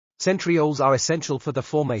Centrioles are essential for the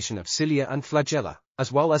formation of cilia and flagella,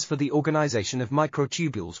 as well as for the organization of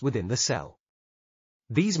microtubules within the cell.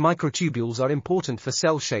 These microtubules are important for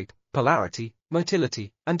cell shape, polarity,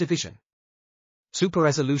 motility, and division.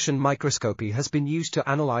 Super-resolution microscopy has been used to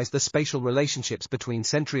analyze the spatial relationships between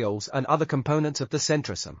centrioles and other components of the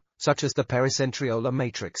centrosome, such as the pericentriolar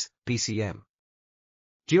matrix, PCM.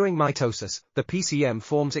 During mitosis, the PCM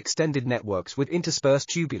forms extended networks with interspersed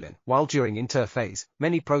tubulin, while during interphase,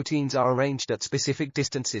 many proteins are arranged at specific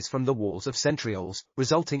distances from the walls of centrioles,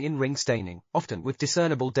 resulting in ring staining, often with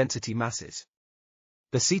discernible density masses.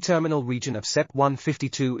 The C-terminal region of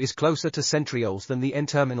CEP152 is closer to centrioles than the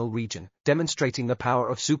N-terminal region, demonstrating the power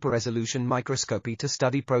of super-resolution microscopy to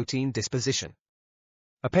study protein disposition.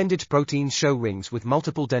 Appendage proteins show rings with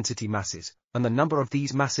multiple density masses, and the number of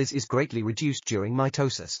these masses is greatly reduced during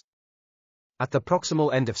mitosis. At the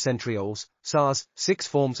proximal end of centrioles, SARS-6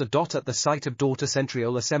 forms a dot at the site of daughter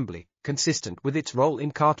centriole assembly, consistent with its role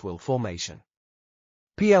in cartwheel formation.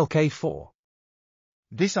 PLK4.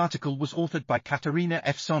 This article was authored by Katharina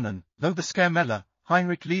F. Sonnen, Lothar Schermelleh,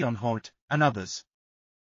 Heinrich Leonhardt, and others.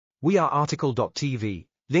 We are RTCLTV,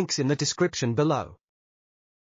 links in the description below.